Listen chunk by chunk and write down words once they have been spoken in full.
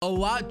A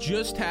lot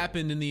just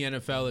happened in the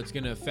NFL that's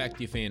going to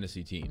affect your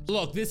fantasy teams.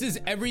 Look, this is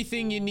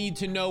everything you need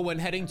to know when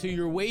heading to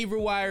your waiver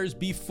wires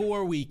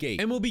before week 8.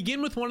 And we'll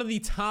begin with one of the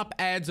top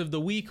ads of the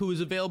week, who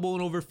is available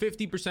in over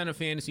 50% of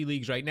fantasy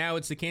leagues right now.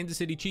 It's the Kansas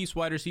City Chiefs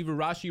wide receiver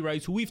Rashee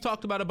Rice, who we've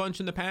talked about a bunch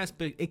in the past,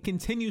 but it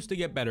continues to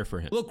get better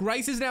for him. Look,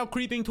 Rice is now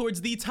creeping towards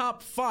the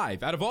top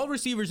 5 out of all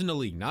receivers in the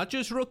league, not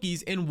just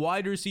rookies, in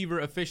wide receiver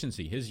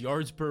efficiency, his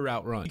yards per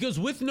route run. Because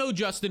with no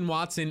Justin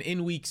Watson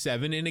in week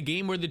 7, in a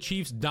game where the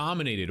Chiefs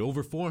dominated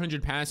over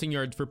 400 passing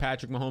yards for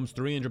Patrick Mahomes,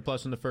 300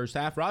 plus in the first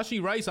half,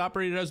 Rashee Rice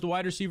operated as the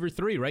wide receiver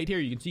 3. Right here,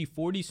 you can see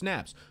 40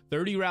 snaps,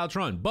 30 routes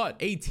run, but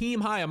a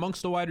team high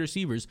amongst the wide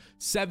receivers,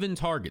 7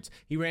 targets.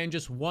 He ran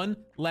just 1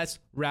 less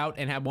route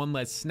and had 1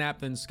 less snap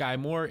than Sky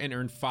Moore and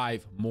earned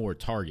 5 more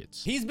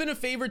targets. He's been a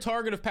favorite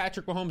target of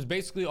Patrick Mahomes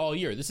basically all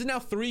year. This is now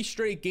 3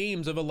 straight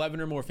games of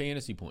 11 or more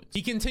fantasy points.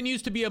 He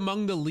continues to be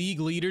among the league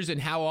leaders in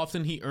how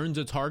often he earns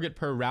a target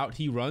per route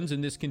he runs,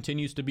 and this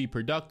continues to be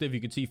productive.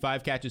 You can see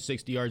 5 catches,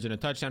 60 yards, and a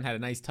touchdown. Had a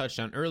nice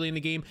touchdown early in the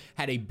game,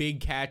 had a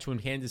big catch when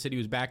Kansas City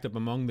was backed up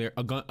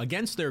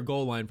against their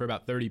goal line for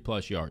about 30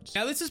 plus yards.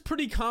 Now, this is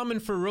pretty common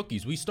for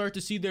rookies. We start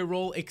to see their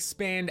role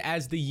expand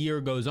as the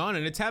year goes on,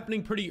 and it's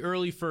happening pretty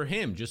early for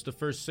him, just the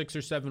first 6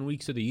 or 7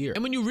 weeks of the year.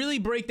 And when you really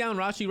break down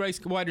Rashee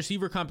Rice wide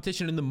receiver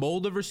competition in the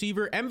mold of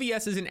receiver,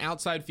 MVS is an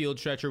outside field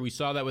stretcher. We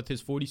saw that with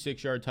his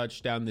 46-yard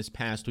touchdown this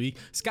past week.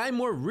 Sky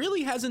Moore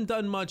really hasn't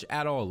done much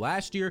at all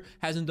last year,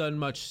 hasn't done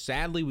much,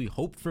 sadly. We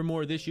hoped for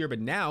more this year, but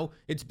now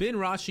it's been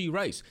Rashee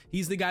Rice.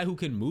 He's the guy who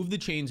can move the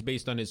chains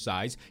based on his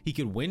size. He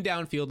can win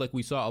downfield like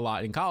we saw a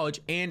lot in college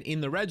and in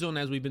the red zone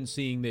as we've been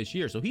seeing this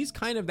year. So he's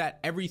kind of that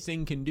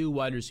everything can do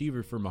wide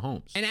receiver for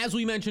Mahomes. And as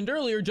we mentioned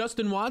earlier,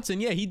 Justin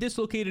Watson, he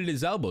dislocated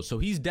his elbow. So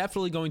he's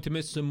definitely going to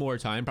miss some more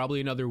time,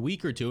 probably another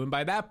week or 2. And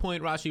by that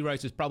point, Rashee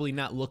Rice is probably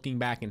not looking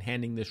back and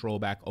handing this role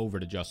back over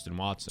to Justin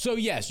Watson. So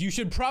yes, you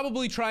should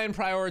probably try and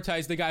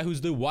prioritize the guy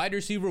who's the wide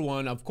receiver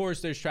 1. Of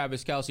course, there's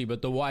Travis Kelce,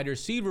 but the wide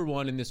receiver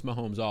 1 in this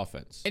Mahomes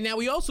offense. And now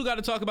we also got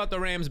to talk about the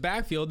Rams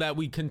backfield that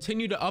we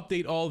continue to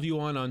update all of you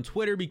on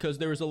Twitter, because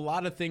there was a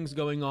lot of things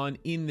going on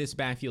in this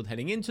backfield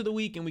heading into the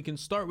week, and we can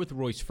start with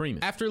Royce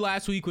Freeman. After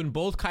last week when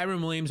both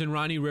Kyren Williams and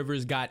Ronnie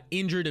Rivers got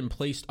injured and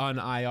placed on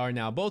IR,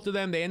 now both of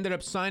them, they ended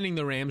up signing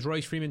the Rams,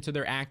 Royce Freeman, to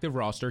their active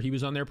roster. He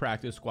was on their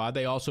practice squad.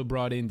 They also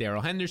brought in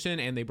Darrell Henderson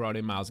and they brought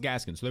in Myles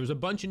Gaskin. So there was a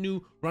bunch of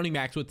new running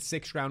backs with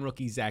 6th-round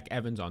rookie Zach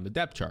Evans on the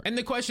depth chart. And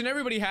the question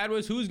everybody had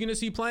was, who's going to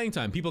see playing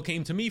time? People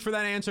came to me for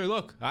that answer.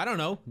 Look, I don't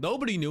know.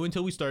 Nobody knew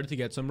until we started to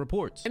get some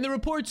reports. And the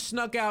reports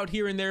snuck out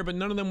here and there, but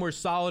none of them were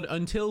solid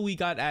until we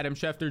got Adam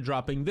Schefter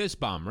dropping this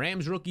bomb.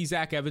 Rams rookie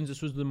Zach Evans,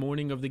 this was the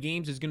morning of the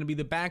games, is going to be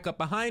the backup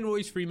behind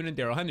Royce Freeman and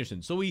Darrell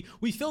Henderson. So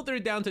we filtered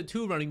it down to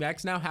 2 running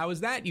backs. Now, how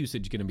is that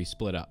usage going to be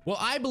split up? Well,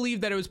 I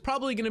believe that it was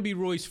probably going to be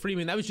Royce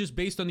Freeman. That was just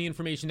based on the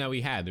information that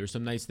we had. There were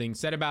some nice things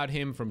said about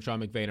him from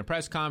Sean McVay in a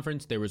press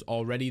conference. There was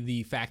already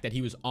the fact that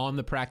he was on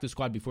the practice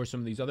squad before some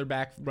of these other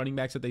running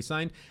backs that they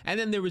signed. And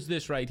then there was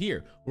this right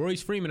here.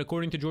 Royce Freeman,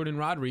 according to Jordan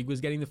Rodriguez,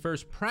 was getting the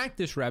first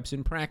practice reps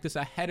in practice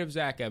ahead of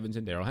Zach Evans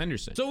and Darrell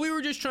Henderson. So we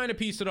were just trying to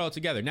piece it all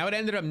together. Now, it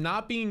ended up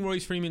not being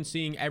Royce Freeman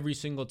seeing every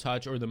single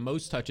touch or the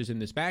most touches in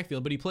this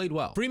backfield, but he played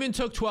well. Freeman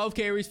took 12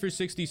 carries for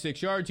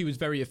 66 yards. He was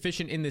very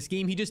efficient in this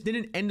game. He just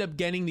didn't end up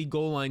getting the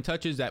goal line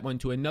touches. That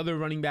went to another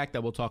running back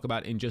that we'll talk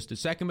about in just a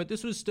second, but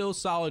this was still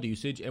solid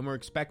usage, and we're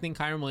expecting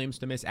Kyren Williams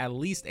to miss at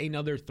least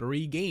another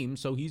 3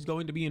 games, so he's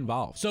going to be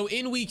involved. So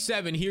in week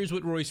 7, here's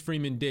what Royce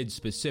Freeman did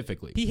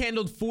specifically. He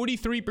handled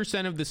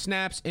 43% of the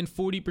snaps and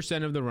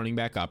 40% of the running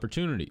back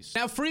opportunities.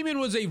 Now, Freeman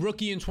was a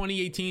rookie in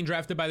 2018,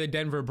 drafted by the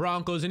Denver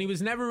Broncos, and he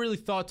was never really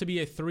thought to be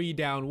a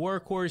 3-down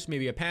workhorse,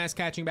 maybe a pass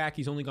catching back.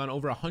 He's only gone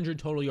over 100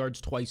 total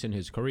yards twice in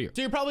his career.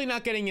 So you're probably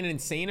not getting an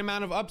insane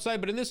amount of upside,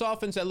 but in this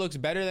offense that looks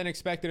better than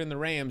expected in the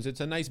Rams, it's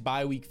a nice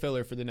bye week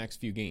filler for the next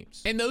few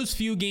games. And those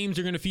few games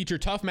are going to feature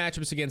tough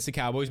matchups against the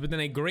Cowboys, but then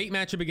a great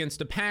matchup against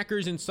the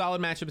Packers and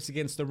solid matchups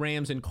against the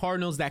Rams and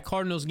Cardinals. That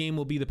Cardinals game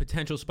will be the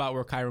potential spot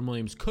where Kyren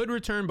Williams could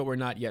return, but we're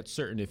not yet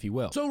certain if he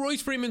will. So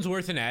Royce Freeman's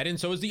worth an add, and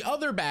so is the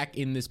other back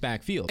in this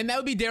backfield. And that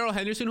would be Darrell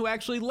Henderson, who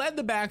actually led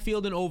the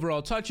backfield in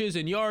overall touches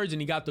and yards,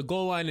 and he got the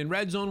goal line and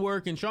red zone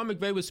work. And Sean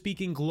McVay was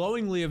speaking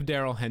glowingly of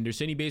Darrell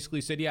Henderson. He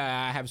basically said,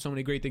 I have so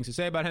many great things to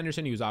say about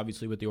Henderson. He was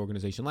obviously with the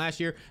organization last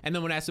year. And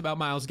then when asked about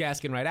Myles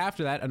Gaskin right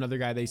after that, another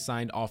guy they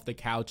signed off the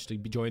couch to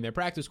join their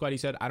practice squad, he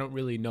said, I don't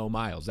really know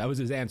Myles. That was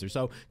his answer.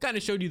 So kind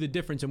of showed you the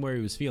difference in where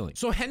he was feeling.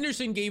 So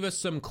Henderson gave us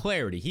some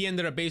clarity. He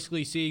ended up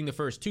basically seeing the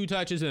first 2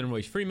 touches, and then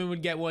Royce Freeman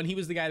would get 1. He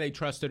was the guy they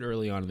trusted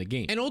early on in the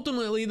game. And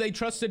ultimately, they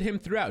trusted him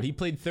throughout. He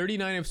played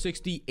 39 of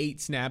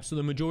 68 snaps, so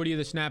the majority of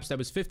the snaps, that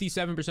was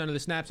 57% of the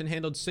snaps, and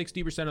handled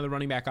 60% of the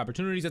running back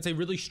opportunities. That's a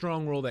really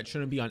strong role that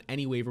shouldn't be on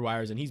any waiver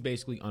wires, and he's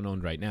basically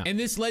unowned right now. And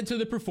this led to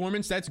the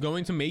performance that's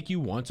going to make you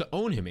want to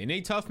own him in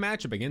a tough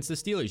matchup against the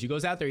Steelers. He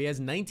goes out there, he has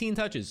 19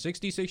 touches,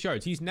 66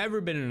 yards. He's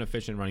never been an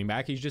efficient running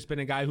back. He's just been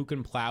a guy who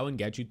can plow and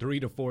get you 3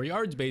 to 4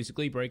 yards,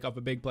 basically, break off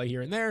a big play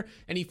here and there,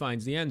 and he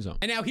finds the end zone.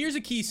 And now here's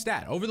a key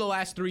stat. Over the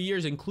last 3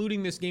 years,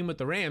 including this game with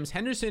the Rams,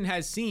 Henderson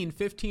has seen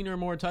 15 or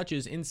more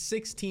touches in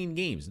 16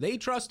 games. They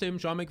trust him.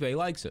 Sean McVay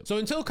likes him. So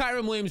until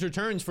Kyren Williams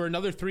returns for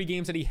another 3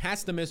 games that he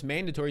has to miss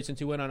mandatory since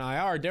he went on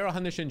IR, Darrell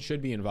Henderson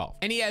should be involved.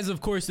 And he has,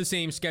 of course, the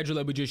same schedule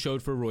that we just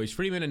showed for Royce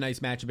Freeman, a nice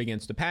matchup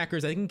against the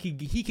Packers. I think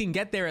he can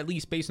get there at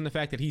least based on the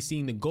fact that he's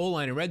seeing the goal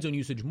line and red zone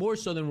usage more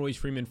so than Royce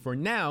Freeman for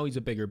now. He's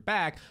a bigger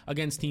back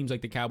against teams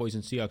like the Cowboys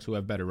and Seahawks who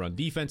have better run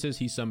defenses.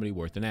 He's somebody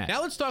worth an ad.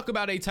 Now let's talk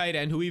about a tight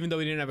end who, even though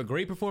he didn't have a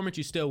great performance,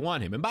 you still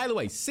want him. And by the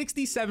way,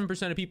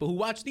 67% of people who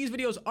watch these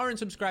videos aren't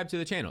subscribed to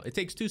the channel. It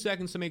takes 2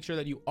 seconds to make sure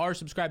that you are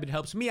subscribed. It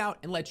helps me out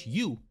and lets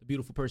you, the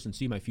beautiful person,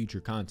 see my future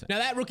content. Now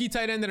that rookie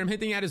tight end that I'm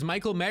hinting at is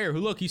Michael Mayer, who,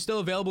 look, he's still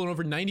available in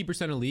over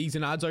 90% of leagues,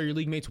 and odds are your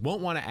league mates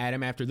won't want to add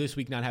him after this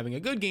week not having a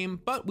good game,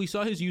 but we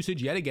saw his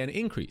usage yet again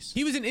increase.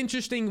 He was an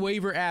interesting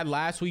waiver ad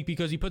last week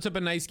because he puts up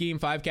a nice game,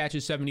 5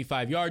 catches,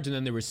 75 yards, and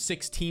then there were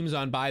 6 teams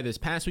on bye this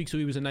past week, so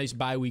he was a nice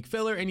bye week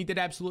filler, and he did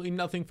absolutely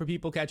nothing for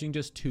people catching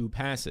just 2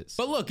 passes.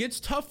 But look, it's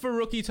tough for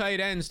rookie tight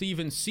ends to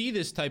even see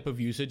this type of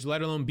usage,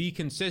 let alone be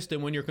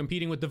consistent when you're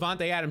competing with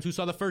Davante Adams, who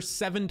saw the first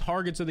 7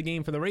 targets of the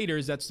game for the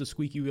Raiders. That's the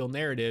squeaky wheel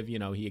narrative, you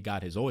know, he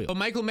got his oil. But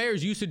Michael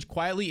Mayer's usage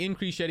quietly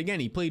increased yet again.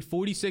 He played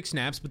 46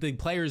 snaps, but the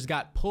players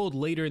got pulled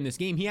later in this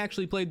game. He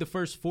actually played the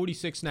first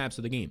 46 snaps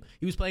of the game.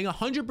 He was playing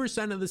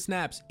 100% of the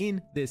snaps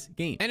in this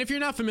game. And if you're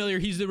not familiar,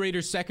 he's the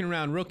Raiders'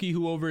 second-round rookie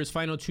who over his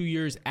final 2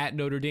 years at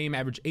Notre Dame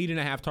averaged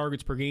 8.5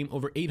 targets per game,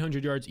 over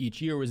 800 yards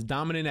each year, was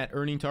dominant at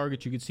earning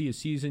targets. You could see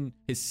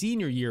his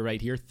senior year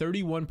right here,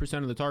 31%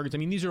 of the targets. I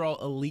mean, these are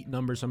all elite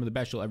numbers, some of the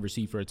best you'll ever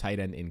see for a tight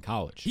end in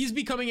college. He's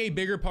becoming a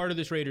bigger part of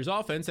this Raiders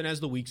offense, and as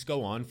the weeks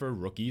go on for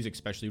rookies,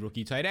 especially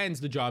rookie tight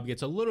ends, the job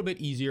gets a little bit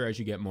easier as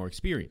you get more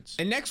experience.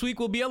 And next week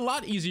will be a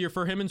lot easier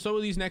for him, and so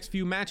will these next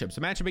few matchups.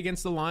 A matchup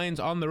against the Lions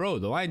on the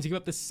road. The Lions give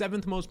up the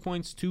 7th most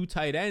points to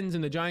tight ends,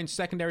 and the Giants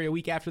secondary a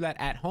week after that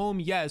at home.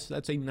 Yes,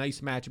 that's a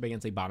nice matchup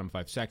against a bottom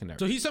 5 secondary.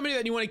 So he's somebody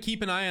that you want to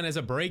keep an eye on as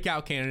a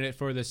breakout candidate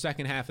for the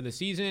second half of the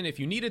season. If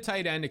you need a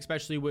tight end,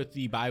 especially with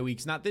the bye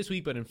weeks, not this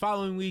week, but in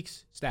following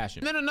weeks, stash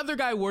him. And then another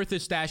guy worth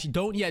his stash,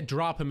 don't yet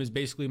drop him, is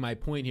basically my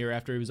point here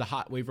after he was a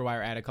hot waiver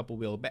wire ad a couple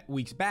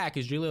weeks back,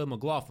 is Jaleel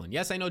McLaughlin.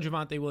 Yes, I know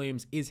Javonte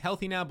Williams is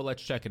healthy now, but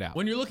let's check it out.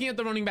 When you're looking at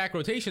the running back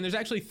rotation, there's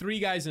actually 3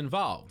 guys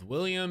involved: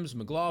 Williams,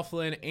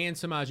 McLaughlin, and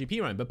Samaje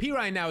Perine. But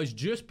Perine now is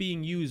just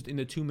being used in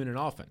the 2-minute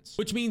offense,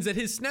 which means that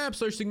his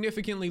snaps are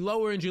significantly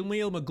lower, and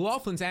Jaleel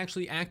McLaughlin's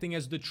actually acting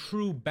as the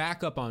true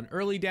backup on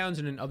early downs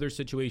and in other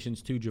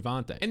situations to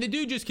Javonte. And the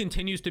dude just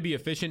continues to be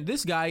efficient.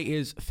 This guy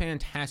is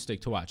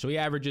fantastic to watch. So he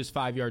averages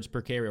 5 yards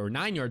per carry, or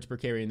 9 yards per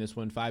carry in this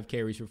one, 5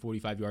 carries for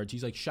 45 yards.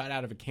 He's like shot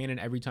out of a cannon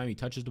every time he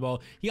touches the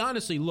ball. He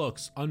honestly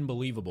looks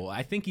unbelievable.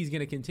 I think he's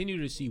going to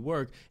continue to see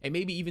work, and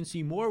maybe even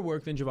see more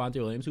work than Javonte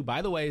Williams, who,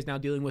 by the way, is now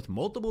dealing with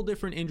multiple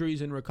different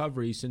injuries and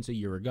recoveries since a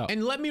year ago.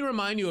 And let me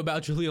remind you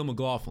about Jaleel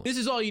McLaughlin. This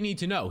is all you need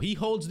to know. He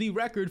holds the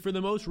record for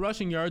the most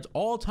rushing yards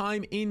all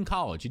time in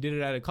college. He did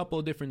it at a couple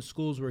of different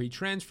schools where he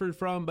transferred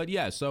from, but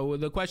yeah, so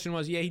the question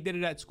was, yeah, he did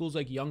it at schools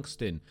like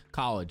Youngstown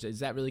College. Is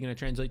that really going to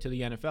translate to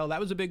the NFL? That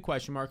was a big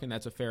question mark, and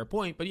that's a fair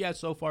point, but yeah,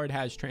 so far it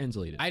has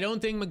translated. I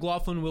don't think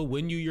McLaughlin will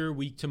win you your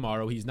week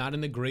tomorrow. He's not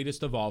in the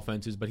greatest of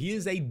offenses, but he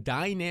is a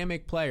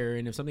dynamic player,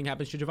 and if something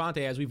happens to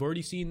Javonte, as we've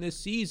already seen this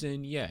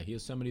season, yeah, he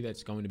is somebody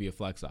that's going to be a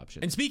flex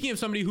option. And speaking of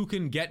somebody who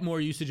can get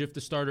more usage if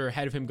the starter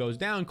ahead of him goes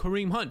down,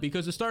 Kareem Hunt,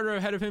 because the starter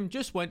ahead of him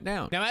just went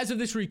down. Now, as of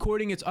this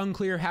recording, it's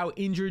unclear how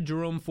injured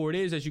Jerome Ford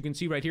is. As you can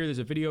see right here, there's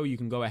a video. You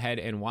can go ahead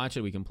and watch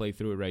it. We can play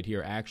through it right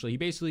here. Actually, he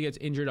basically gets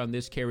injured on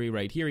this carry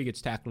right here. He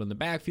gets tackled in the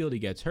backfield. He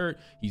gets hurt.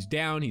 He's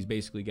down. He's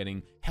basically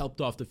getting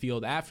helped off the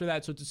field after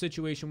that. So it's a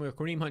situation where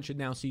Kareem Hunt should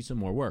now see some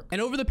more work.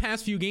 And over the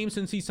past few games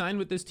since he signed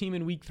with this team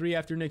in week 3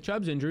 after Nick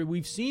Chubb's injury,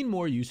 we've seen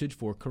more usage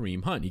for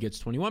Kareem Hunt. He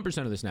gets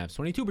 21% of the snaps,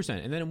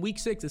 22%. And then in week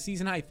 6, a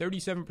season high,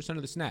 37%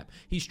 of the snap.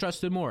 He's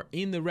trusted more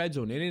in the red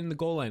zone and in the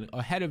goal line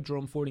ahead of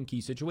Jerome Ford in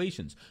key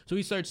situations. So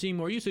he starts seeing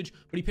more usage,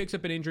 but he picks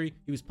up an injury.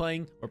 He was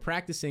playing or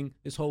practicing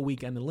this whole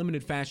week in the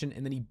limited fashion,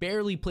 and then he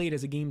barely played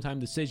as a game time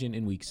decision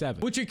in week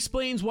 7, which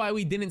explains why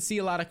we didn't see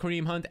a lot of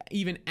Kareem Hunt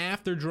even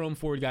after Jerome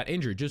Ford got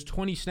injured. Just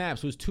 20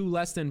 snaps was 2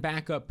 less than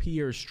backup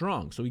Pierre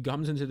Strong. So he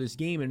comes into this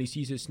game and he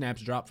sees his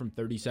snaps drop from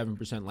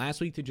 37%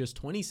 last week to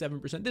just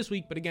 27% this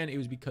week. But again, it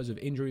was because of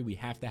injury. We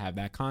have to have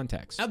that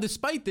context. Now,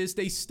 despite this,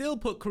 they still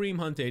put Kareem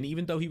Hunt in,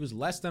 even though he was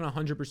less than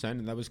 100%,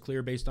 and that was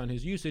clear based on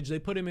his usage. They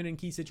put him in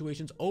key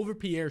situations over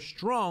Pierre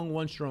Strong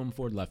once Jerome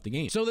Ford left the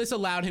game. So this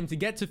allowed him to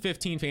get to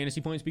 15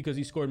 fantasy points because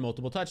he scored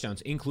multiple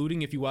touchdowns,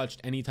 including, if you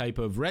watched any type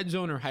of red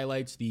zone or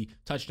highlights, the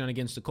touchdown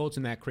against the Colts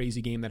in that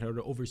crazy game that had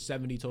over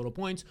 70 total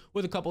points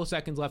with a couple of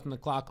seconds left on the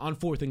clock. On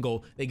 4th and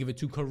goal, they give it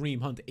to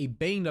Kareem Hunt, a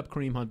banged up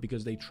Kareem Hunt,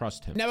 because they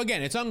trust him. Now,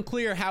 again, it's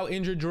unclear how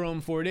injured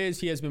Jerome Ford is.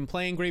 He has been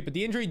playing great, but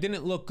the injury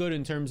didn't look good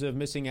in terms of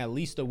missing at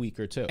least a week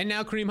or 2. And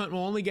now Kareem Hunt will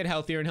only get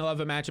healthier, and he'll have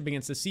a matchup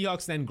against the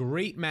Seahawks, then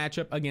great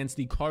matchup against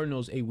the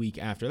Cardinals a week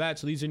after that.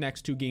 So these are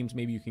next 2 games.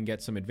 Maybe you can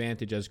get some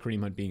advantage as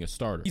Kareem Hunt being a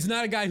starter. He's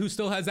not a guy who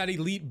still has that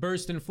elite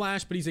burst and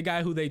flash, but he's a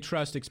guy who they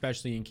trust,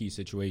 especially in key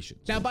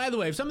situations. Now, by the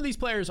way, if some of these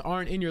players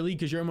aren't in your league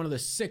because you're in one of the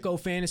sicko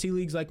fantasy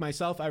leagues like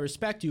myself, I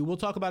respect you. We'll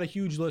talk about a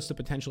huge list of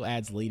potential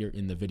ads later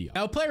in the video.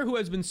 Now, a player who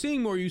has been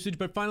seeing more usage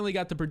but finally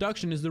got the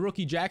production is the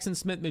rookie Jackson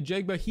Smith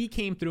Smith-Njigba, he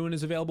came through and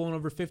is available in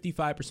over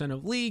 55%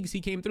 of leagues. He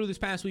came through this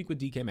past week with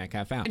DK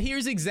Metcalf out. And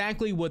here's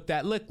exactly what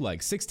that looked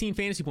like. 16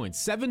 fantasy points,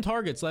 7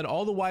 targets, led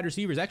all the wide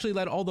receivers, actually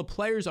led all the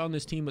players on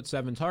this team with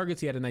 7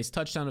 targets. He had a nice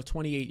touchdown of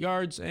 28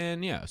 yards,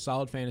 and yeah,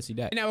 solid fantasy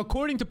day. Now,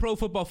 according to Pro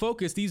Football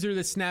Focus, these are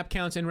the snap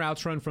counts and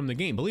routes run from the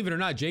game. Believe it or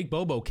not, Jake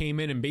Bobo came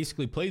in and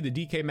basically played the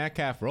DK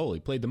Metcalf role. He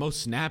played the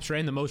most snaps,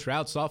 ran the most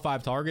routes, saw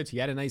 5 targets. He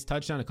had a nice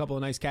touchdown, a couple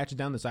of nice catches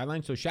down the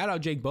sideline. So shout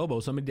out Jake Bobo,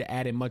 somebody to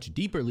add in much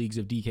deeper leagues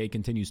if DK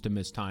continues to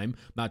miss time.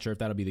 Not sure if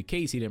that'll be the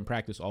case. He didn't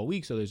practice all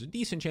week, so there's a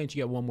decent chance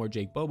you get one more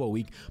Jake Bobo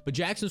week. But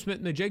Jackson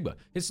Smith-Njigba,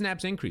 his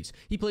snaps increase.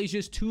 He plays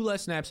just 2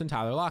 less snaps than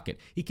Tyler Lockett.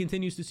 He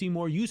continues to see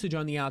more usage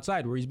on the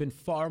outside, where he's been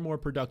far more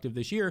productive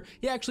this year.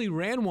 He actually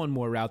ran 1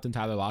 more route than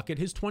Tyler Lockett.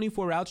 His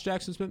 24 routes,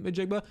 Jackson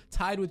Smith-Njigba,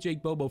 tied with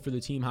Jake Bobo for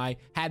the team high,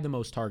 had the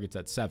most targets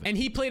at 7. And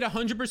he played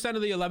 100%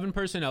 of the 11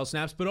 personnel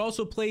snaps, but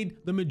also played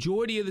the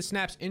majority of the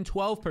snaps in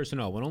 12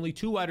 personnel when only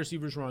 2 wide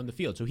receivers were on the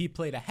field. So he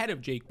played ahead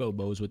of Jake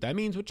Bobo is what that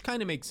means, which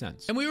kind of makes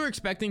sense. And we were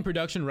expecting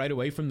production right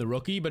away from the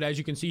rookie, but as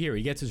you can see here,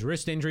 he gets his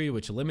wrist injury,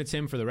 which limits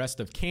him for the rest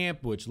of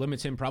camp, which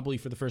limits him probably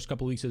for the first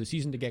couple of weeks of the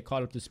season to get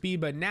caught up to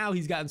speed. But now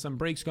he's gotten some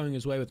breaks going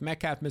his way with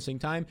Metcalf missing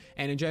time,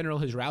 and in general,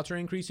 his routes are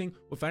increasing.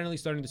 We're finally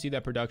starting to see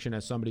that production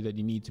as somebody that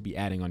you need to be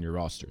adding on your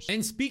rosters.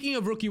 And speaking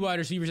of rookie wide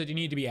receivers that you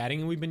need to be adding,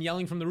 and we've been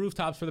yelling from the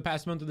rooftops for the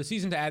past month of the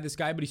season to add this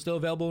guy, but he's still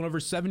available in over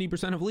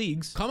 70% of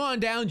leagues. Come on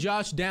down,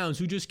 Josh Downs,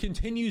 who just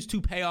continues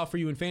to pay off for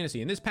you in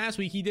fantasy. And this past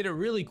week, he did it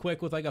really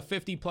quick with like a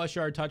 50-plus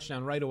yard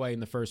touchdown right away in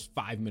the first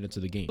 5 minutes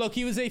of the game. Look,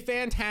 he was a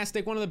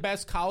fantastic, one of the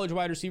best college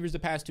wide receivers the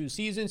past 2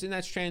 seasons, and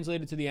that's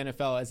translated to the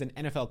NFL as an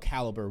NFL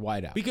caliber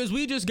wideout. Because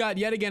we just got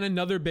yet again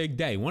another big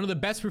day. One of the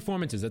best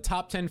performances, a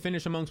top 10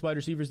 finish amongst wide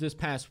receivers this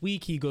past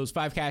week. He goes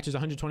 5 catches,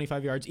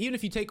 125 yards. Even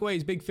if you take away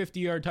his big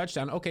 50-yard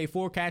touchdown, okay,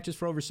 4 catches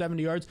for over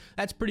 70 yards.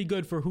 That's pretty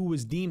good for who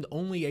was deemed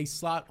only a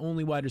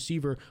slot-only wide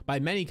receiver by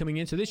many coming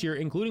into this year,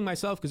 including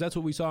myself, because that's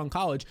what we saw in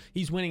college.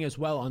 He's winning as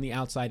well on the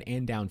outside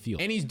and downfield.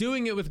 And he's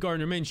doing it with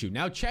Gardner Minshew.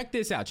 Now check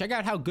this out. Check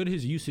out how good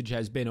his usage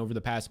has been over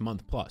the past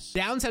month plus.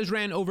 Downs has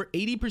ran over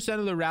 80%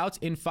 of the routes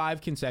in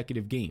 5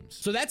 consecutive games.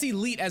 So that's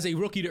elite as a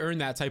rookie to earn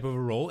that type of a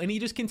role, and he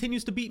just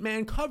continues to beat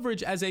man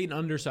coverage as an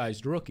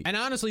undersized rookie. And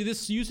honestly,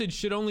 this usage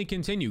should only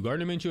continue.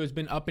 Gardner Minshew has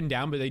been up and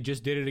down, but they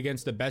just did it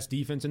against the best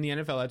defense in the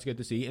NFL. That's good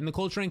to see. And the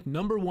Colts ranked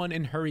number 1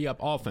 in hurry-up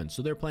offense.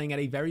 So they're playing at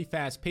a very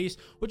fast pace,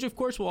 which of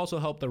course will also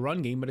help the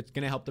run game, but it's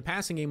going to help the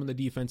passing game when the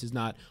defense is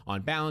not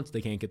on balance.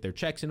 They can't get their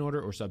checks in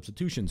order or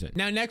substitutions in.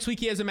 Now, next week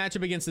he has a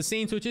matchup against the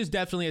Saints, which is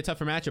definitely a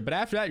tougher matchup. But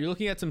after that, you're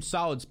looking at some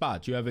solid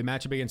spots. You have a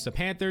matchup against the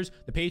Panthers,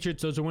 the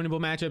Patriots. Those are winnable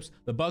matchups.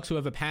 The Bucs, who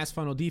have a pass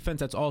funnel defense,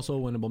 that's also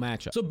a winnable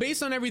matchup. So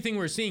based on everything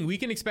we're seeing, we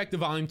can expect the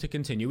volume to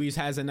continue. He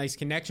has a nice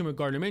connection with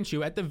Gardner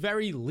Minshew. At the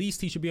very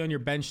least, he should be on your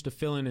bench to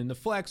fill in the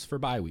flex for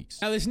bye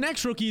weeks. Now, this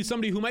next rookie is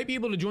somebody who might be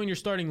able to join your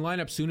starting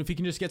lineup soon if he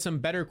can just get some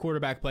better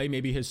quarterback play.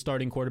 Maybe his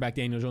starting quarterback,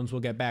 Daniel Jones, will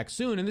get back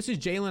soon. And this is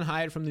Jalen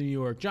Hyatt from the New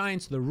York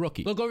Giants, the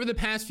rookie. Look, over the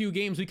past few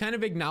games, we kind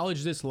of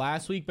acknowledged this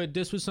last week, but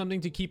this was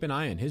something to keep an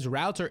eye on. His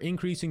routes are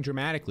increasing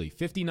dramatically.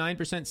 59%,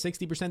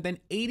 60%, then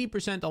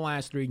 80% the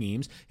last 3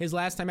 games. His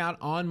last time out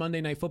on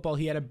Monday Night Football,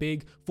 he had a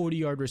big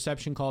 40-yard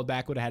reception called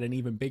back, would have had an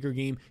even bigger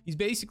game. He's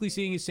basically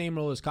seeing his same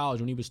role as college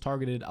when he was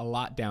targeted a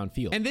lot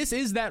downfield. And this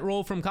is that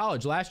role from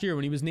college. Last year,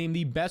 when he was named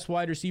the best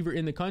wide receiver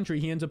in the country,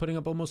 he ends up putting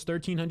up almost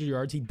 1,300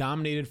 yards. He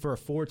dominated for a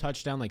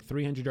 4-touchdown, like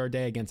 300-yard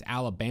day against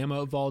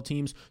Alabama of all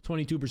teams,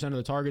 22% of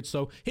the targets.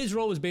 So his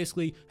role was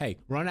basically, hey,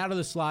 run out of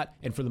the slot,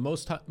 and for the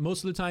most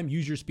of the time,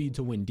 use your speed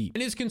to win deep.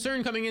 And his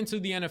concern coming into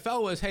the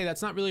NFL was, hey,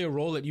 that's not really a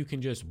role that you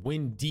can just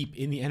win deep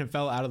in the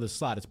NFL out of the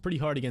slot. It's pretty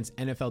hard against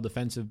NFL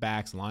defensive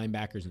backs,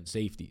 linebackers, and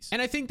safeties.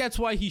 And I think that's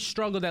why he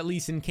struggled at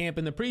least in camp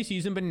in the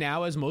preseason, but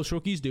now, as most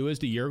rookies do, as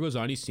the year goes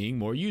on, he's seeing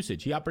more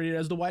usage. He operated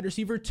as the wide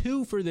receiver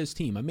 2 for this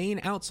team, a main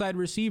outside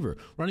receiver,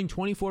 running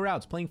 24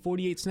 routes, playing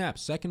 48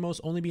 snaps, second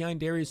most only behind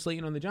Darius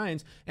Slayton on the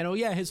Giants, and oh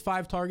yeah, his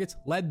 5 targets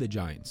led the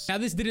Giants. Now,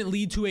 this didn't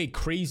lead to a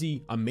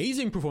crazy,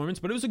 amazing performance,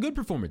 but it was a good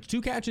performance.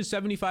 2 catches,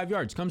 75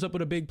 yards, comes up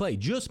with a big play,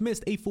 just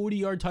missed a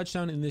 40-yard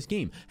touchdown in this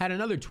game, had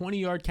another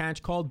 20-yard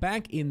catch called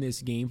back in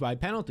this game by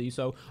penalty.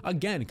 So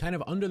again, kind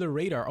of under the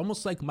radar,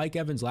 almost like Mike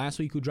Evans last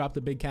week, who dropped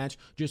a big catch,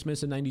 just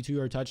missed a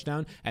 92-yard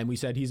touchdown, and we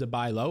said he's a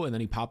buy low, and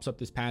then he pops up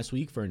this past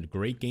week for a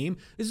great game.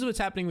 This is what's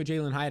happening with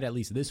Jalen Hyatt, at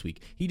least this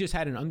week. He just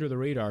had an under the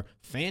radar,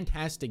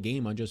 fantastic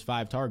game on just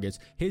 5 targets.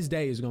 His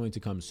day is going to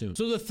come soon.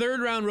 So the 3rd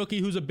round rookie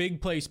who's a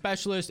big play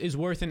specialist is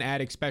worth an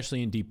add,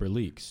 especially in deeper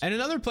leagues. And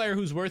another player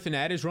who's worth an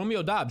add is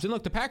Romeo Doubs. And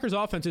look, the Packers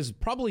offense is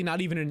probably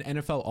not even an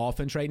NFL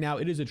offense right now.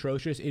 It is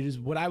atrocious. It is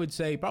what I would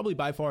say probably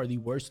by far the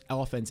worst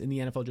offense in the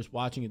NFL just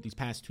watching it these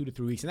past 2 to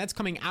 3 weeks. And that's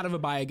coming out of a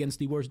bye against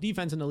the worst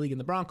defense in the league in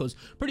the Broncos.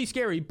 Pretty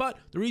scary. But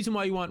the reason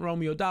why you want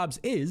Romeo Doubs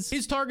is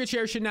his target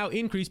share should now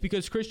increase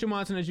because Christian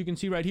Watson, as you can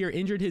see right here,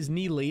 injured his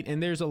knee late.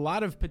 And there's a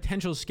lot of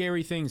potential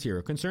scary things here.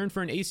 A concern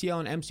for an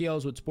ACL and MCL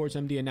is what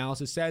SportsMD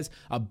analysis says.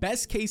 A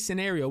best case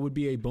scenario would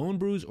be a bone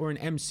bruise or an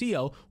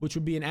MCL, which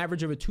would be an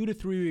average of a 2 to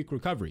 3 week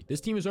recovery.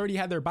 This team has already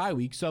had their bye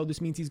week, so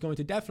this means he's going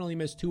to definitely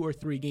miss 2 or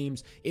 3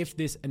 games if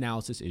this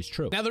analysis is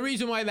true. Now, the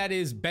reason why that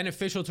is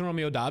beneficial to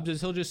Romeo Doubs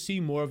is he'll just see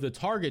more of the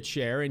target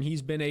share, and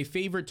he's been a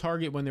favorite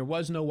target when there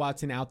was no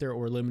Watson out there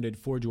or limited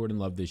for Jordan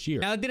Love this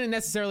year. Now, it didn't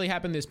necessarily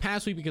happen this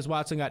past week because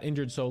Watson got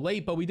injured so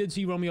late, but we did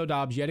see Romeo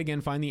Doubs yet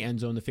again find the end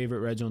zone, the favorite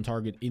red zone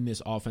target in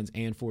this offense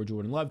and for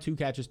Jordan Love. 2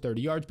 catches,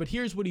 30 yards. But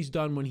here's what he's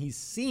done when he's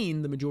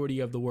seen the majority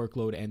of the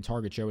workload and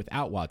target share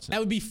without Watson. That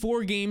would be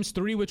 4 games,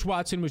 3 which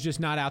Watson was just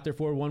not out there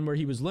for, 1 where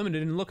he was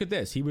limited. And look at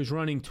this. He was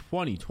running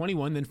 20,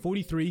 21, then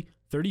 43,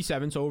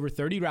 37, so over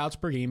 30 routes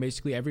per game,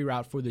 basically every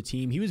route for the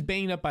team. He was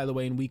banged up, by the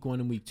way, in week 1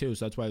 and week 2,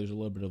 so that's why there's a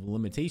little bit of a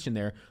limitation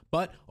there.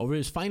 But over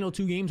his final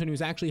 2 games when he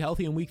was actually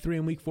healthy in week 3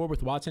 and week 4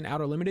 with Watson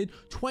out or limited,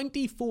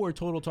 24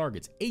 total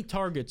targets, 8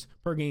 targets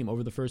per game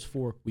over the first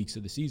 4 weeks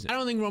of the season. I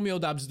don't think Romeo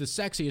Doubs is the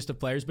sexiest of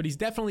players, but he's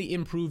definitely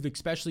improved,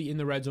 especially in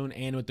the red zone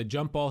and with the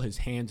jump ball, his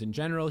hands in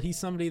general. He's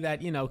somebody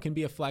that, can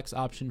be a flex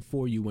option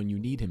for you when you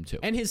need him to.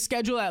 And his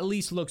schedule at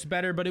least looks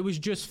better, but it was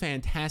just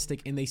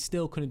fantastic, and they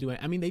still couldn't do it.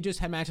 I mean, they just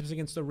had matchups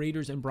against the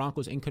Raiders and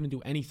Broncos and couldn't do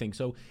anything.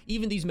 So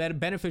even these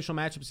beneficial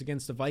matchups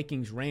against the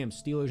Vikings,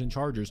 Rams, Steelers, and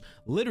Chargers,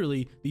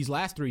 literally these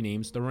last 3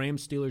 names, the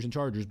Rams, Steelers, and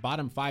Chargers,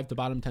 bottom 5 to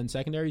bottom 10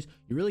 secondaries,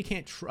 you really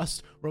can't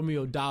trust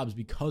Romeo Doubs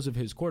because of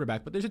his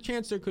quarterback, but there's a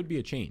chance there could be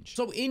a change.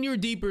 So in your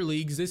deeper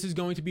leagues, this is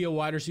going to be a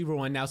wide receiver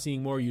 1 now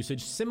seeing more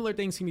usage. Similar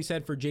things can be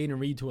said for Jayden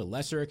Reed to a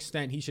lesser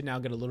extent. He should now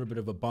get a little bit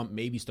of a bump,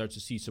 maybe starts to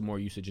see some more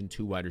usage in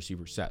 2 wide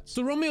receiver sets.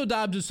 So Romeo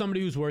Doubs is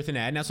somebody who's worth an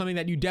add. Now, something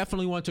that you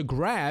definitely want to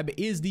grab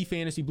is the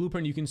fantasy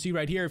blueprint. You can see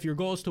right here, if your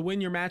goal is to win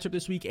your matchup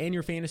this week and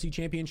your fantasy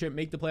championship,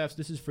 make the playoffs,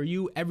 this is for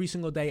you. Every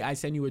single day I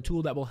send you a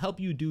tool that will help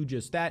you do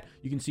just that.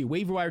 You can see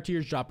waiver wire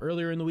tiers drop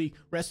earlier in the week,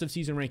 rest of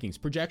season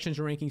rankings, projections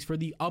and rankings for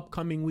the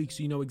upcoming week,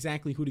 so you know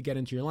exactly who to get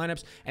into your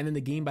lineups, and then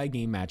the game by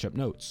game matchup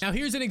notes. Now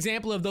here's an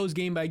example of those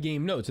game by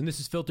game notes, and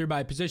this is filtered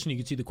by position. You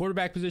can see the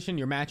quarterback position,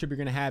 your matchup you're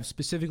going to have,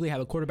 specifically how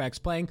the quarterback's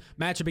playing,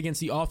 matchup against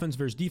the offense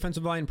versus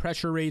defensive line,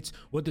 pressure rates,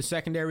 what the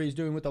secondary is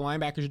doing, what the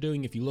linebackers are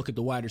doing. If you look at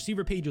the wide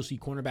receiver page, you'll see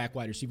cornerback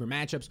wide receiver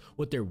matchups,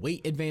 what their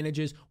weight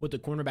advantages, what the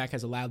cornerback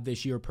has allowed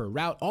this year per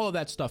route, all of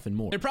that stuff and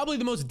more. They're probably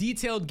the most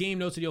detailed game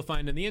notes that you'll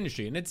find in the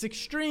industry, and it's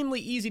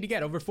extremely easy to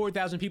get. Over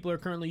 4,000 people are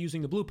currently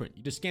using the blueprint.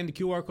 You just scan the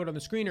QR code on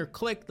the screen or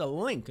click the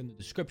link in the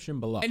description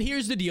below. And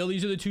here's the deal.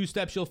 These are the 2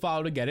 steps you'll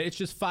follow to get it. It's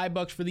just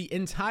 $5 for the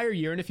entire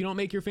year, and if you don't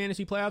make your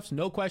fantasy playoffs,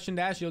 no question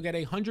to ask, you'll get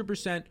a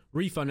 100%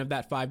 refund of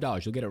that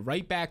 $5. You'll get it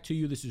right back to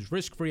you. This is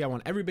risk-free. I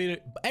want everybody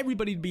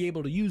to be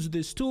able to use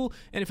this tool,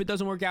 and if it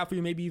doesn't work out for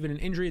you, maybe even an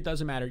injury, it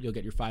doesn't matter. You'll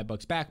get your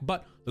 $5 back,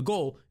 but the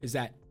goal is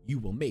that you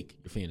will make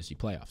your fantasy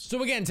playoffs.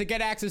 So again, to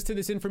get access to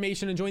this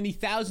information and join the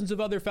thousands of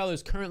other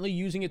fellas currently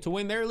using it to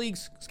win their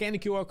leagues, scan the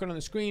QR code on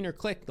the screen or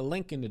click the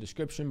link in the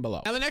description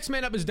below. Now, the next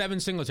man up is Devin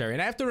Singletary,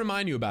 and I have to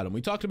remind you about him.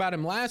 We talked about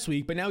him last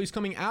week, but now he's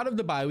coming out of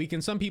the bye week,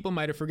 and some people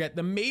might have forget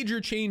the major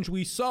change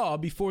we saw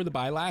before the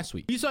bye last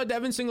week. We saw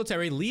Devin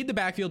Singletary lead the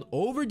backfield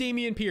over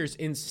Dameon Pierce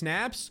in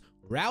snaps,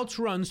 routes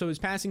run, so his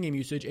passing game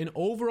usage, and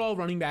overall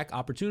running back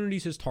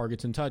opportunities, his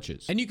targets and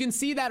touches. And you can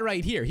see that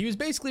right here. He was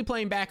basically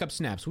playing backup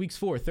snaps. Weeks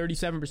 4,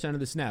 37% of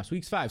the snaps.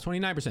 Weeks 5,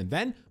 29%.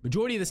 Then,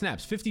 majority of the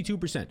snaps,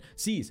 52%.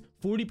 Sees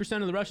 40%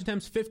 of the rush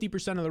attempts,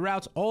 50% of the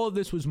routes. All of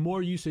this was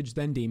more usage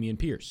than Dameon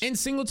Pierce. And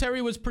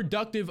Singletary was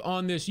productive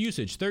on this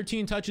usage.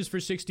 13 touches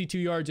for 62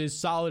 yards is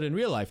solid in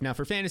real life. Now,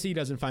 for fantasy, he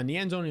doesn't find the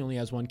end zone. He only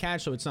has 1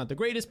 catch, so it's not the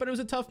greatest, but it was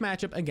a tough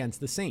matchup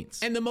against the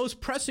Saints. And the most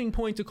pressing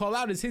point to call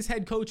out is his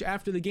head coach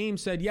after the game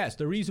said, yes,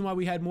 the reason why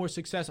we had more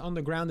success on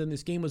the ground in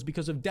this game was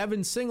because of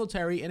Devin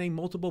Singletary in a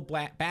multiple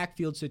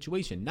backfield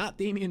situation, not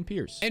Dameon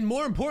Pierce. And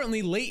more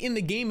importantly, late in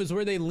the game is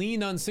where they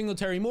leaned on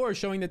Singletary more,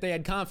 showing that they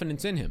had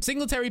confidence in him.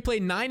 Singletary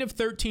played 9 of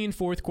 13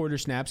 fourth quarter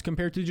snaps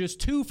compared to just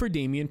 2 for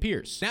Dameon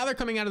Pierce. Now they're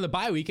coming out of the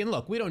bye week, and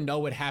look, we don't know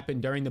what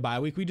happened during the bye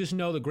week. We just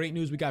know the great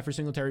news we got for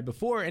Singletary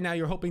before, and now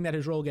you're hoping that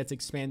his role gets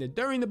expanded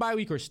during the bye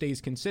week or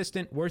stays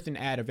consistent. Worth an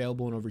add,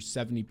 available in over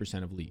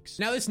 70% of leagues.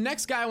 Now this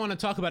next guy I want to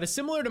talk about is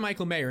similar to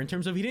Michael Mayer in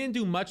terms of he didn't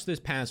do much this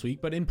past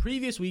week, but in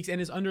previous weeks and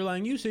his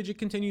underlying usage, it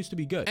continues to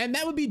be good. And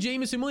that would be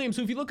Jameson Williams,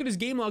 who if you look at his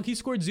game log, he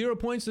scored 0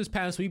 points this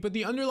past week, but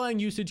the underlying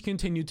usage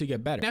continued to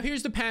get better. Now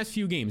here's the past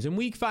few games. In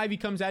week 5, he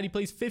comes out, he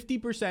plays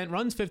 50%,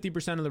 runs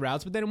 50% of the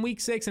routes, but then in week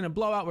 6 in a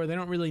blowout where they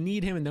don't really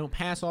need him and they don't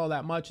pass all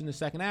that much in the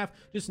second half,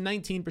 just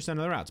 19% of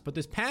the routes. But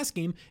this past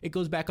game, it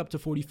goes back up to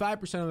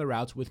 45% of the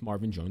routes with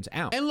Marvin Jones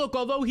out. And look,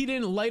 although he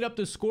didn't light up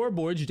the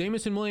scoreboards,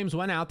 Jameson Williams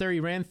went out there, he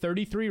ran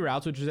 33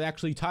 routes, which was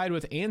actually tied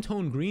with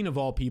Antone Green of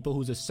all people,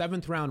 who's a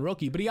 7th round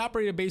rookie, but he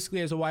operated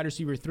basically as a wide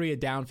receiver 3, a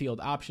downfield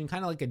option,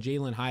 kind of like a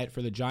Jalen Hyatt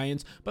for the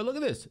Giants. But look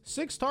at this,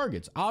 6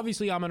 targets.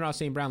 Obviously, Amon-Ra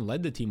St. Brown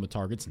led the team with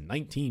targets,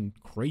 19,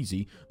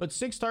 crazy, but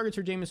 6 targets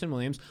for Jameson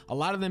Williams, a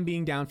lot of them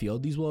being downfield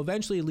downfield. These will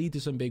eventually lead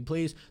to some big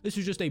plays. This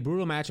was just a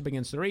brutal matchup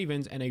against the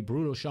Ravens and a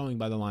brutal showing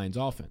by the Lions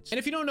offense. And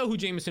if you don't know who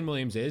Jameson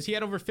Williams is, he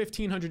had over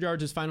 1,500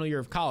 yards his final year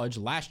of college.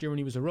 Last year when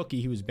he was a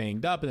rookie, he was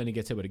banged up and then he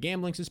gets hit with a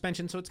gambling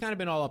suspension, so it's kind of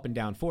been all up and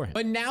down for him.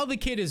 But now the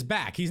kid is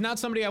back. He's not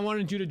somebody I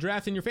wanted you to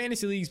draft in your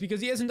fantasy leagues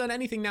because he hasn't done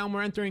anything now.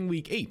 We're entering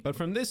week 8. But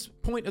from this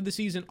point of the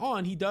season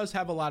on, he does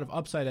have a lot of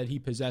upside that he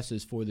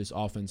possesses for this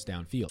offense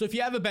downfield. So if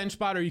you have a bench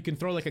spot or you can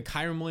throw like a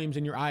Kyren Williams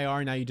in your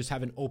IR, now you just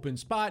have an open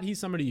spot, he's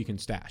somebody you can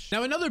stash.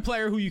 Now another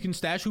player who you can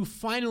stash, who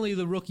finally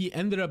the rookie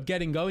ended up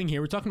getting going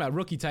here, we're talking about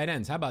rookie tight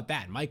ends. How about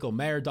that? Michael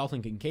Mayer,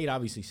 Dalton Kincaid,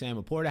 obviously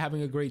Sam Laporta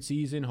having a great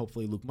season.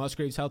 Hopefully Luke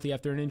Musgrave's healthy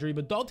after an injury,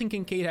 but Dalton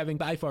Kincaid having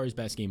by far his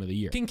best game of the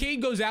year.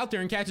 Kincaid goes out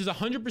there and catches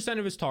 100%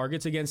 of his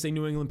targets against a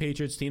New England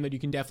Patriots team that you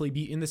can definitely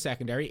beat in the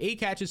secondary. 8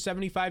 catches,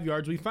 75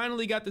 yards. We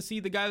finally got to see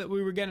the guy that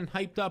we were getting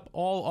hyped up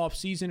all off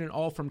season and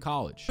all from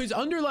college. His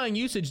underlying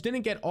usage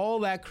didn't get all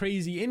that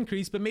crazy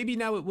increase, but maybe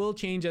now it will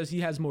change as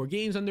he has more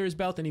games under his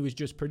belt and he was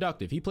just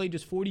productive. He played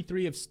just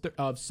 43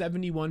 of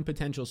 71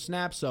 potential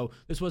snaps, so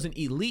this wasn't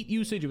elite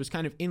usage. It was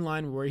kind of in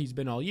line with where he's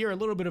been all year, a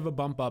little bit of a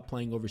bump up,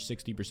 playing over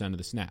 60% of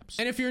the snaps.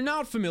 And if you're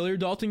not familiar,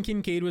 Dalton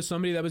Kincaid was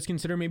somebody that was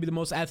considered maybe the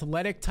most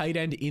athletic tight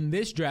end in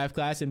this draft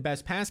class and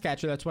best pass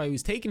catcher. That's why he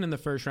was taken in the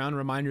first round.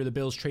 Reminder, the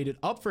Bills traded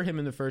up for him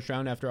in the first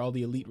round after all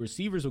the elite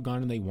receivers were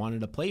gone and they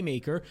wanted a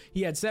playmaker.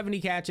 He had 70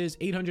 catches,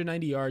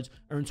 890 yards,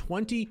 earned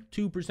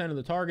 22% of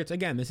the targets.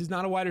 Again, this is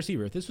not a wide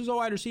receiver. If this was a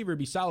wide receiver, it'd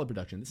be solid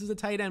production. This is a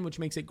tight end, which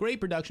makes it great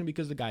production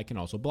because the guy can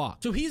also block.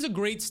 So he's a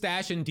great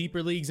stash in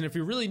deeper leagues. And if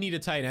you really need a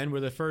tight end, we're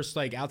the first,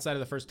 outside of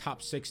the first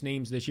top 6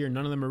 names this year,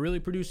 none of them are really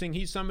producing.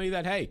 He's somebody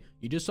that, hey,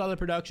 you just saw the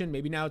production.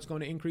 Maybe now it's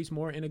going to increase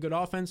more in a good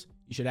offense.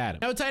 You should add him.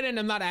 Now, a tight end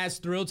I'm not as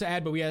thrilled to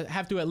add, but we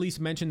have to at least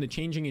mention the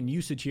changing in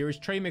usage here, is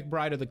Trey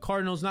McBride of the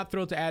Cardinals. Not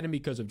thrilled to add him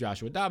because of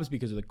Joshua Dobbs,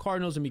 because of the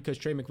Cardinals, and because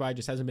Trey McBride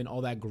just hasn't been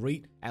all that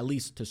great, at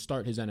least to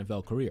start his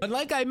NFL career. But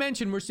like I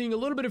mentioned, we're seeing a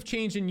little bit of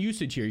change in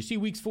usage here. You see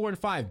weeks 4 and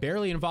 5,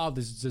 barely involved.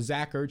 This is a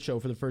Zach Ertz show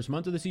for the first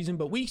month of the season,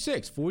 but week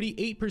 6,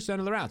 48%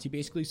 of the routes. He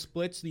basically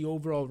splits the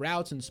overall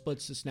routes and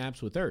splits the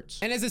snaps with Ertz.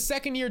 And as a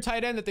second-year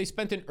tight end that they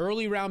spent an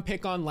early round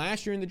pick on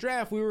last year in the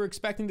draft, we were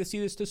expecting to see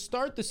this to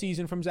start the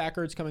season from Zach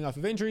Ertz coming off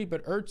of injury,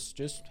 but Ertz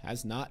just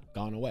has not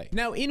gone away.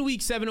 Now, in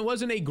week 7, it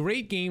wasn't a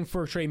great game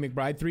for Trey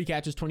McBride, 3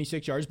 catches,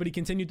 26 yards, but he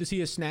continued to see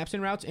his snaps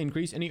and routes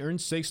increase, and he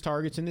earned 6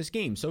 targets in this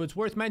game. So it's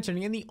worth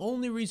mentioning, and the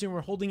only reason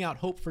we're holding out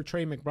hope for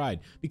Trey McBride,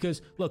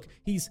 because look,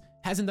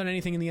 hasn't done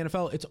anything in the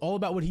NFL. It's all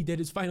about what he did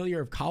his final year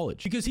of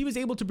college, because he was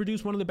able to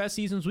produce one of the best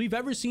seasons we've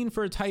ever seen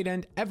for a tight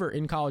end ever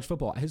in college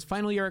football. His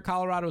final year at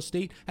Colorado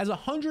State has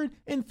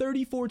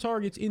 134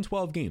 targets in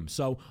 12 games.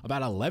 So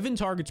about 11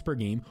 targets per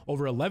game,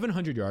 over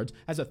 1,100 yards,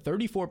 has a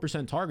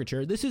 34% target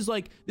share. This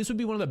would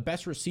be one of the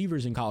best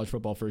receivers in college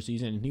football for a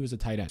season, and he was a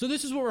tight end. So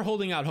this is what we're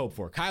holding out hope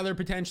for. Kyler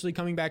potentially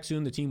coming back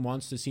soon. The team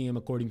wants to see him,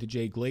 according to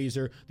Jay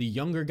Glazer. The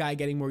younger guy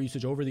getting more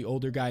usage over the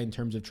older guy in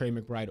terms of Trey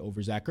McBride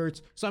over Zach Ertz.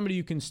 Somebody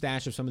you can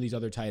stash if some of these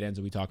other tight ends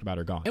that we talked about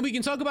are gone. And we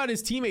can talk about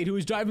his teammate who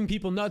was driving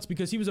people nuts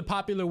because he was a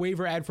popular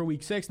waiver ad for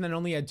week 6 and then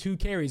only had 2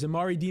 carries,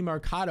 Amari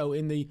DiMercato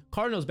in the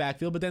Cardinals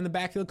backfield, but then the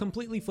backfield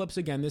completely flips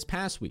again this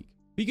past week.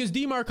 Because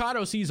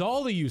DiMercato sees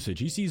all the usage.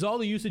 He sees all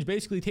the usage,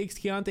 basically takes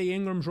Keontae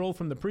Ingram's role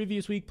from the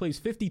previous week, plays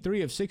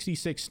 53 of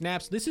 66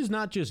 snaps. This is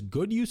not just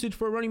good usage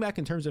for a running back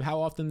in terms of how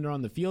often they're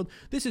on the field.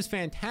 This is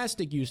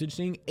fantastic usage,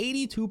 seeing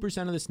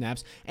 82% of the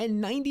snaps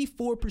and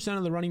 94%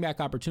 of the running back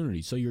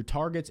opportunities. So your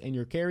targets and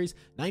your carries,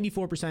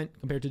 94%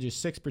 compared to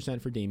just 6%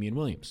 for Damian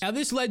Williams. Now,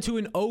 this led to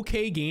an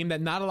okay game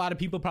that not a lot of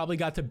people probably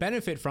got to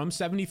benefit from.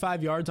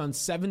 75 yards on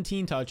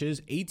 17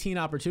 touches, 18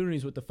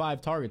 opportunities with the 5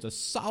 targets. A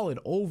solid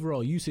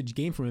overall usage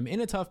game from him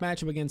in a tough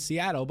matchup against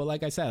Seattle, but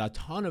like I said, a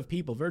ton of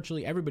people,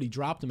 virtually everybody,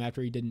 dropped him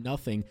after he did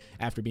nothing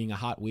after being a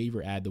hot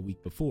waiver ad the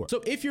week before.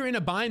 So if you're in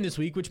a bind this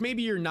week, which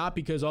maybe you're not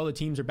because all the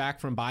teams are back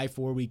from bye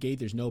for week 8,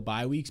 there's no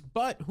bye weeks,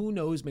 but who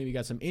knows, maybe you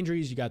got some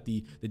injuries. You got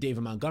the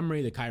David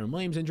Montgomery, the Kyren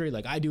Williams injury,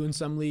 like I do in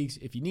some leagues.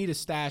 If you need a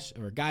stash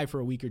or a guy for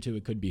a week or 2,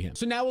 it could be him.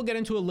 So now we'll get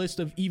into a list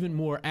of even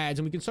more ads,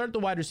 and we can start at the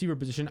wide receiver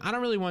position. I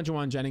don't really want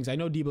Juwan Jennings. I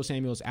know Deebo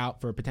Samuel's out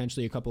for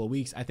potentially a couple of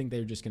weeks. I think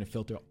they're just going to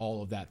filter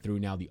all of that through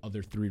now the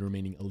other 3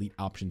 remaining elite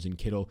options in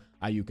Kittle,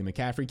 Ayuk, and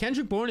McCaffrey.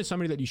 Kendrick Bourne is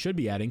somebody that you should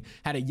be adding.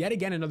 Had yet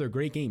again another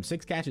great game.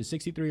 6 catches,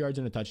 63 yards,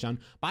 and a touchdown.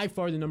 By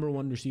far the number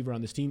 1 receiver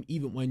on this team,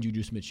 even when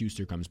Juju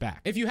Smith-Schuster comes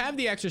back. If you have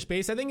the extra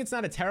space, I think it's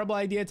not a terrible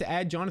idea to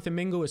add Jonathan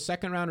Mingo, a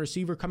second-round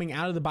receiver coming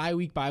out of the bye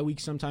week. Bye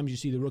week, sometimes you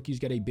see the rookies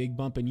get a big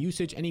bump in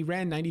usage, and he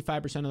ran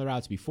 95% of the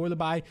routes before the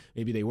bye.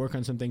 Maybe they work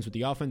on some things with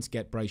the offense,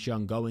 get Bryce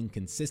Young going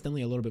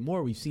consistently a little bit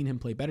more. We've seen him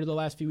play better the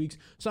last few weeks.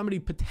 Somebody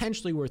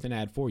potentially worth an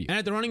ad for you. And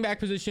at the running back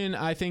position,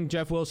 I think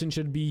Jeff Wilson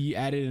should be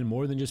added in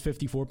more than just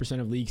starters 54%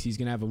 of leagues. He's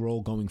going to have a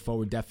role going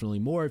forward, definitely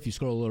more. If you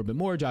scroll a little bit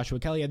more, Joshua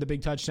Kelly had the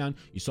big touchdown.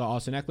 You saw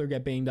Austin Eckler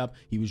get banged up.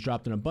 He was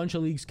dropped in a bunch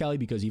of leagues, Kelly,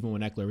 because even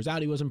when Eckler was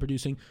out, he wasn't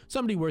producing.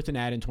 Somebody worth an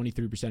add in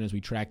 23% as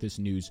we track this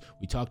news.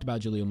 We talked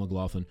about Jaleel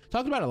McLaughlin.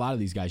 Talked about a lot of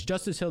these guys.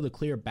 Justice Hill, the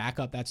clear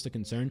backup, that's the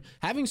concern.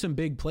 Having some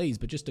big plays,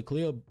 but just a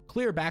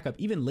clear backup,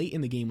 even late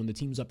in the game when the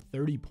team's up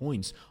 30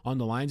 points on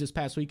the Lions this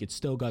past week, it's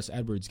still Gus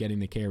Edwards getting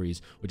the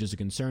carries, which is a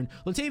concern.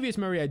 Latavius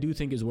Murray, I do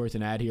think, is worth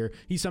an add here.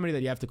 He's somebody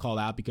that you have to call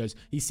out because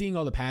he's seeing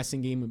all the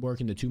passing game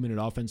work in the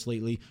 2-minute offense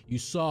lately. You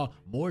saw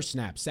more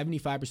snaps,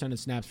 75% of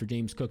snaps for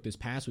James Cook this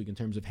past week in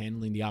terms of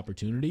handling the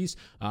opportunities.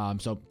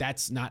 So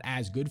that's not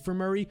as good for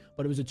Murray,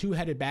 but it was a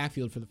 2-headed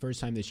backfield for the first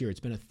time this year. It's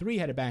been a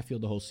 3-headed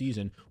backfield the whole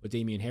season with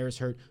Damian Harris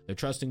hurt. They're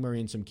trusting Murray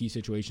in some key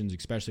situations,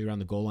 especially around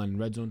the goal line and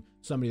red zone.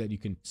 Somebody that you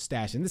can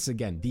stash. And this is,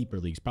 again, deeper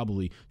leagues,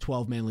 probably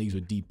 12-man leagues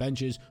with deep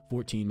benches,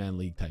 14-man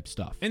league type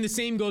stuff. And the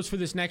same goes for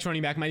this next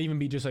running back. Might even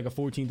be just like a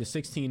 14 to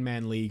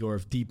 16-man league, or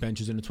if deep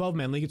benches in a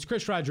 12-man league. It's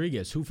Chris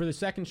Rodriguez, who for the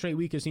second straight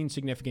week has seen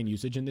significant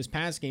usage. In this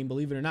past game,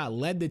 believe it or not,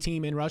 led the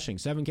team in rushing.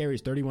 7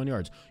 carries, 31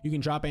 yards. You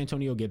can drop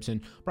Antonio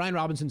Gibson. Brian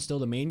Robinson's still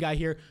the main guy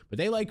here, but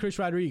they like Chris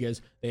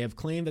Rodriguez. They have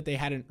claimed that they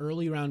had an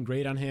early round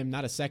grade on him,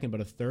 not a second, but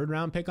a 3rd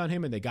round pick on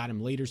him, and they got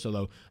him later. So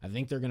though, I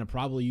think they're going to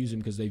probably use him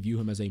because they view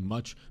him as a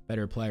much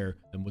better player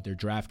than what their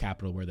draft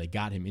capital where they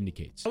got him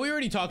indicates. We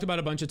already talked about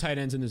a bunch of tight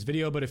ends in this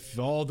video, but if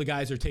all the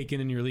guys are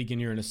taken in your league and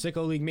you're in a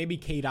sicko league, maybe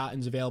Cade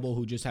Otton's available,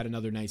 who just had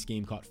another nice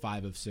game, caught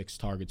 5 of 6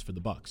 targets for the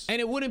Bucks.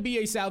 And it wouldn't be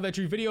a Sal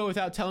Vetri video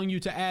without telling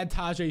you to add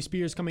Tyjae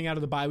Spears coming out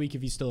of the bye week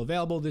if he's still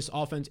available. This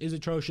offense is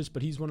atrocious,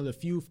 but he's one of the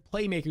few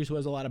playmakers who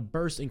has a lot of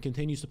burst and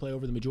continues to play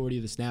over the majority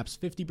of the snaps.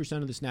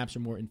 50% of the snaps are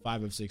more in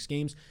 5 of 6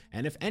 games.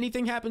 And if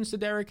anything happens to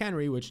Derrick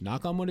Henry, which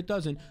knock on wood it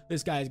doesn't,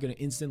 this guy is going to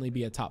instantly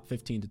be a top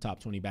 15 to top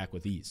 20 back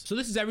with ease. So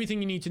this is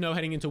everything you need to know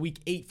heading into week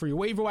 8 for your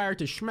waiver wire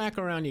to smack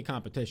around your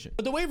competition.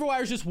 But the waiver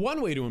wire is just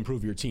one way to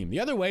improve your team. The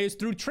other way is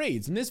through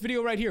trades. In this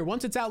video right here,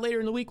 once it's out later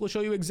in the week, we'll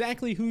show you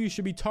exactly who you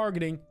should be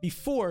targeting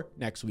before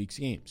next week's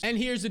games. And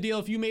here's the deal.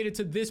 If you made it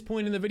to this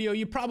point in the video,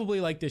 you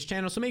probably like this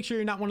channel. So make sure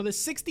you're not one of the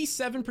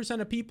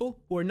 67% of people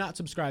who are not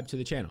subscribed to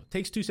the channel. It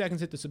takes 2 seconds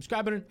to hit the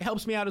subscribe button. It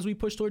helps me out as we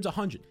push towards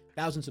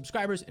 100,000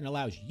 subscribers and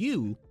allows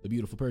you, the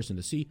beautiful person,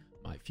 to see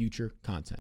my future content.